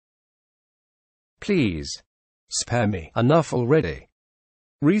Please. Spare me. Enough already.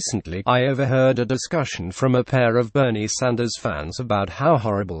 Recently, I overheard a discussion from a pair of Bernie Sanders fans about how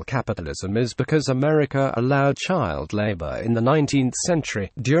horrible capitalism is because America allowed child labor in the 19th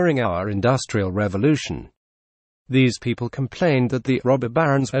century, during our Industrial Revolution. These people complained that the robber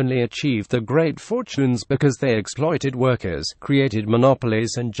barons only achieved their great fortunes because they exploited workers, created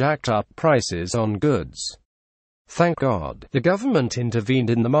monopolies and jacked up prices on goods. Thank God, the government intervened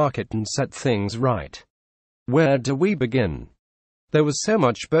in the market and set things right. Where do we begin? There was so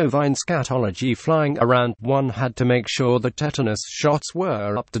much bovine scatology flying around, one had to make sure the tetanus shots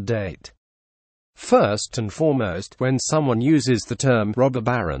were up to date. First and foremost, when someone uses the term robber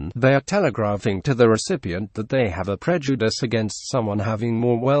baron, they are telegraphing to the recipient that they have a prejudice against someone having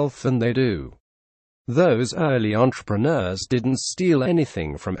more wealth than they do. Those early entrepreneurs didn't steal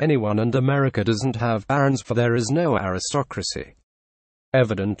anything from anyone, and America doesn't have barons, for there is no aristocracy.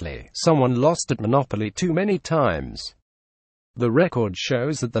 Evidently, someone lost at Monopoly too many times. The record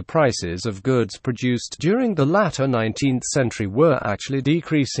shows that the prices of goods produced during the latter 19th century were actually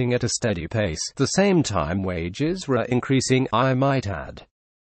decreasing at a steady pace, the same time wages were increasing, I might add.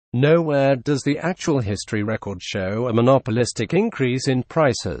 Nowhere does the actual history record show a monopolistic increase in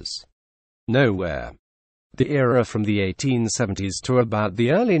prices. Nowhere. The era from the 1870s to about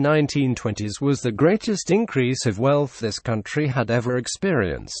the early 1920s was the greatest increase of wealth this country had ever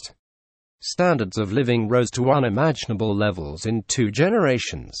experienced. Standards of living rose to unimaginable levels in 2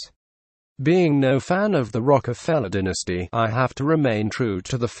 generations. Being no fan of the Rockefeller dynasty, I have to remain true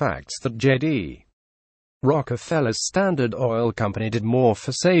to the facts that J.D. Rockefeller's Standard Oil Company did more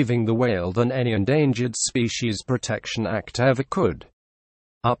for saving the whale than any Endangered Species Protection Act ever could.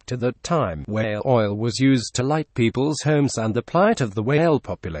 Up to that time, whale oil was used to light people's homes, and the plight of the whale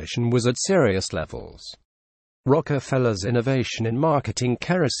population was at serious levels. Rockefeller's innovation in marketing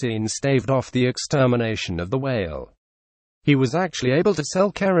kerosene staved off the extermination of the whale. He was actually able to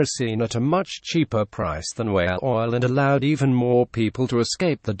sell kerosene at a much cheaper price than whale oil and allowed even more people to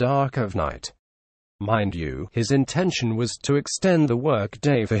escape the dark of night. Mind you, his intention was to extend the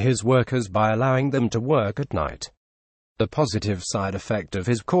workday for his workers by allowing them to work at night. The positive side effect of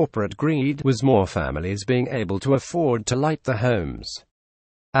his corporate greed was more families being able to afford to light their homes.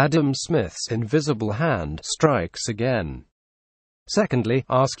 Adam Smith's invisible hand strikes again. Secondly,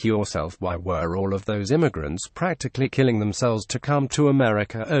 ask yourself, why were all of those immigrants practically killing themselves to come to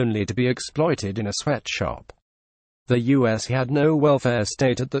America only to be exploited in a sweatshop? The U.S. had no welfare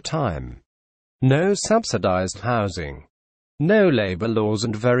state at the time. No subsidized housing. No labor laws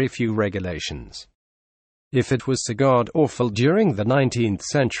and very few regulations. If it was so god-awful during the 19th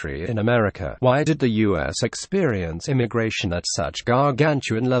century in America, why did the U.S. experience immigration at such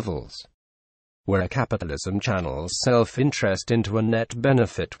gargantuan levels? Where capitalism channels self-interest into a net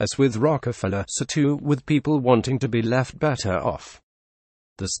benefit, as with Rockefeller, so too with people wanting to be left better off.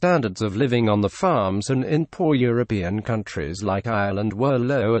 The standards of living on the farms and in poor European countries like Ireland were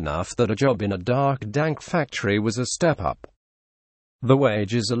low enough that a job in a dark, dank factory was a step up. The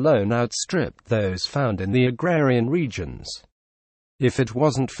wages alone outstripped those found in the agrarian regions. If it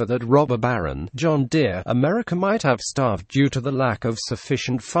wasn't for that robber baron, John Deere, America might have starved due to the lack of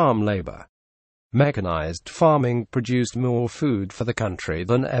sufficient farm labor. Mechanized farming produced more food for the country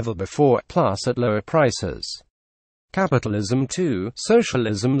than ever before, plus at lower prices. Capitalism 2,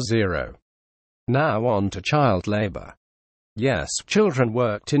 socialism 0. Now on to child labor. Yes, children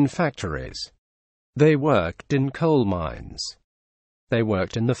worked in factories. They worked in coal mines. They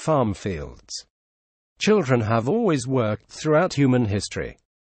worked in the farm fields. Children have always worked throughout human history.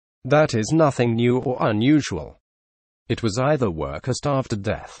 That is nothing new or unusual. It was either work or starve to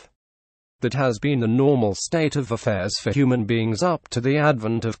death. That has been the normal state of affairs for human beings up to the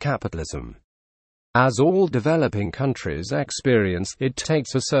advent of capitalism. As all developing countries experience, it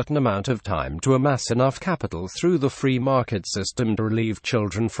takes a certain amount of time to amass enough capital through the free market system to relieve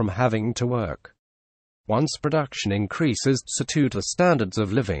children from having to work. Once production increases, so too do standards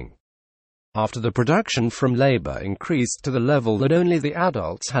of living. After the production from labor increased to the level that only the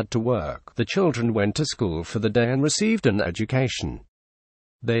adults had to work, the children went to school for the day and received an education.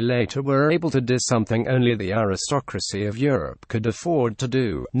 They later were able to do something only the aristocracy of Europe could afford to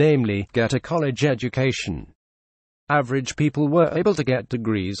do, namely, get a college education. Average people were able to get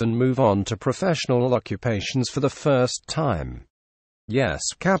degrees and move on to professional occupations for the first time. Yes,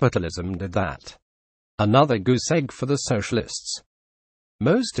 capitalism did that. Another goose egg for the socialists.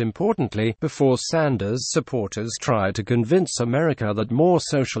 Most importantly, before Sanders' supporters try to convince America that more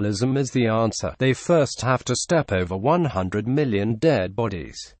socialism is the answer, they first have to step over 100 million dead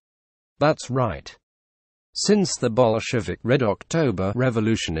bodies. That's right. Since the Bolshevik Red October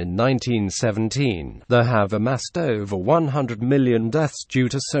Revolution in 1917, there have amassed over 100 million deaths due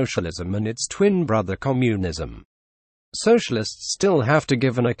to socialism and its twin brother communism. Socialists still have to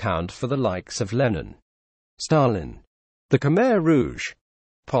give an account for the likes of Lenin, Stalin, the Khmer Rouge,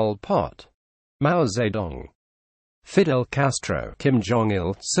 Pol Pot, Mao Zedong, Fidel Castro, Kim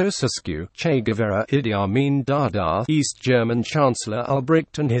Jong-il, Ceausescu, Che Guevara, Idi Amin Dada, East German Chancellor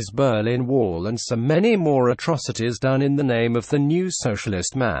Albrecht and his Berlin Wall, and so many more atrocities done in the name of the new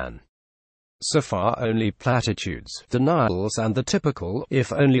socialist man. So far only platitudes, denials and the typical,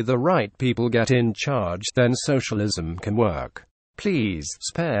 if only the right people get in charge, then socialism can work. Please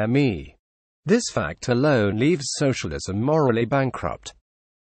spare me. This fact alone leaves socialism morally bankrupt.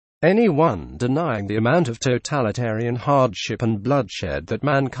 Anyone denying the amount of totalitarian hardship and bloodshed that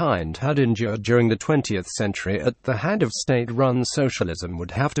mankind had endured during the 20th century at the hand of state-run socialism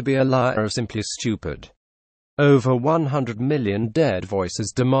would have to be a liar or simply stupid. Over 100 million dead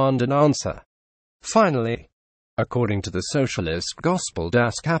voices demand an answer. Finally, according to the socialist gospel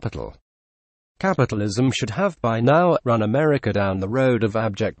Das Kapital, capitalism should have by now run America down the road of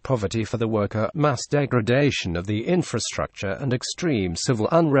abject poverty for the worker, mass degradation of the infrastructure and extreme civil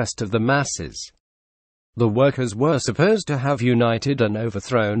unrest of the masses. The workers were supposed to have united and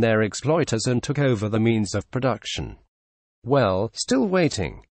overthrown their exploiters and took over the means of production. Well, still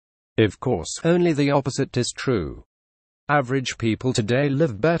waiting. Of course, only the opposite is true. Average people today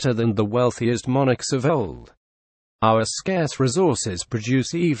live better than the wealthiest monarchs of old. Our scarce resources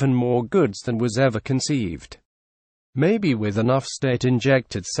produce even more goods than was ever conceived. Maybe with enough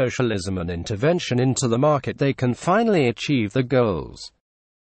state-injected socialism and intervention into the market they can finally achieve the goals.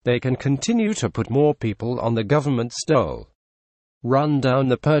 They can continue to put more people on the government's dole, run down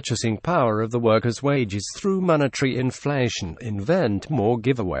the purchasing power of the workers' wages through monetary inflation, invent more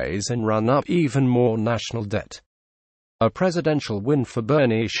giveaways and run up even more national debt. A presidential win for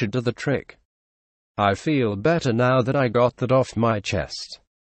Bernie should do the trick. I feel better now that I got that off my chest.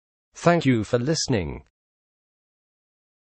 Thank you for listening.